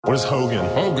What is Hogan?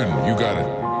 Hogan, you got it.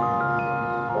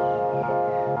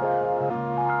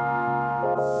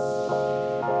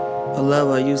 A love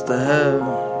I used to have.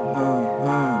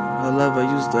 A love I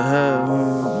used to have.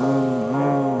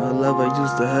 A love I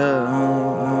used to have.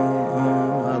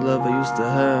 A love I used to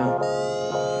have.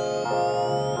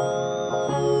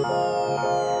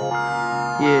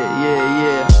 Yeah.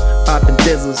 Poppin'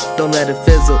 thizzles, don't let it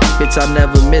fizzle. Bitch, I'll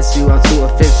never miss you, I'm too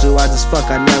official. I just fuck,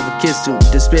 I never kiss you.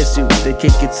 Dismiss you, then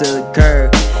kick it to the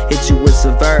curb. Hit you with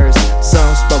some verse,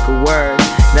 some spoken word.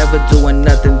 Never doing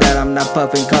nothing that I'm not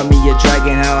puffin'. Call me a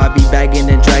dragon, how I be bagging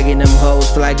and dragging them hoes,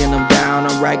 flagging them down.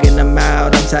 I'm ragging them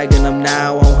out, I'm tagging them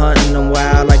now. I'm hunting them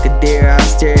wild like a deer. I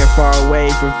stare far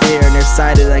away from fear, and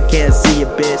excited I can't see you,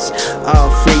 bitch.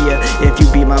 I'll free ya if you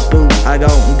be my boo. I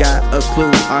don't got a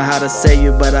clue on how to say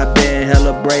you, but I've been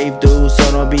hella brave, dude.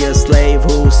 So don't be a slave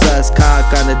who sucks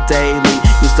cock on the daily.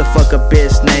 Used to fuck a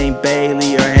bitch named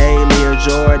Bailey or Haley or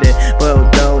Jordan,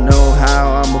 but don't know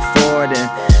how I'm affording.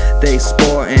 They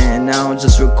sportin', now I'm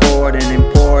just recording,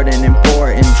 important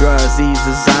drugs, these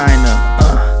designer.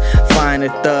 Finer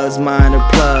thugs, minor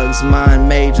plugs, mine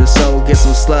major. So get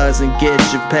some slugs and get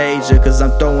your pager, cause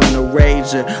I'm throwing a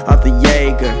rager off the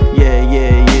Jaeger. Yeah.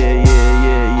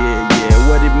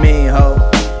 What it mean, ho?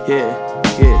 Yeah.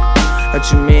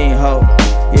 What you mean, ho?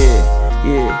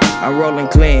 Yeah. I'm rolling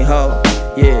clean, ho.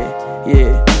 Yeah.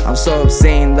 I'm so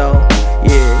obscene, though.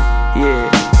 Yeah.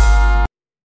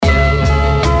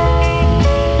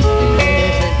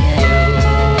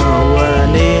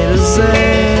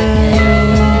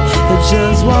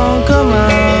 Just won't come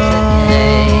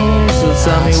out. So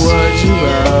tell me what you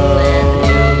wrote.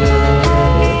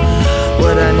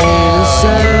 What I need to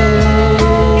say,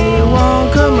 it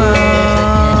won't come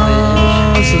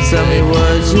out. So tell me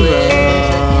what you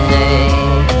wrote.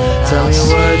 Tell me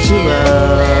what you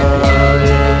wrote.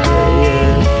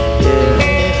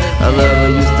 Yeah. A love I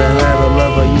used to have, a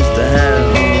love I used to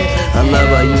have. A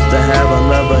love I used to have, a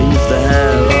love I used to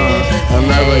have. A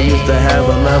love I used to have, a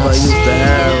love I used to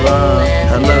have.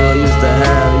 A love I used to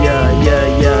have, yeah.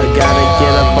 Gotta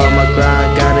get up on my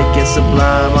grind, gotta get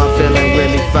sublime. I'm feeling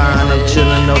really fine, I'm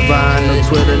chillin', no Vine, no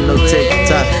Twitter, no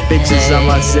TikTok. Bitches on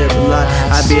my zip line,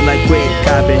 I be like quick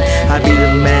copping. I be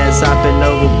the man hopping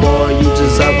overboard, you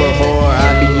just a whore.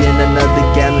 I be in another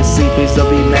galaxy, please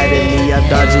don't be mad at me. I'm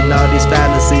dodging all these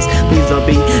fallacies, please don't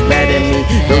be mad at me.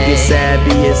 Don't get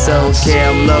savvy, it's okay,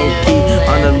 I'm low-key,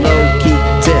 on the low-key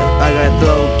tip. I got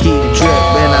low-key drip,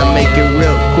 and I make it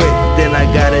real quick, then I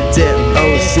gotta dip.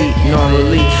 OC,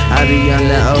 normally I be on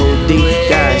that OD,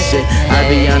 God shit, I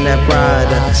be on that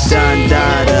Prada, Don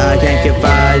Dada. I can't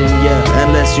confide in ya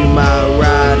unless you my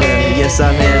rider. Yes,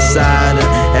 I'm inside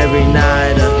her, every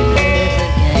nighter.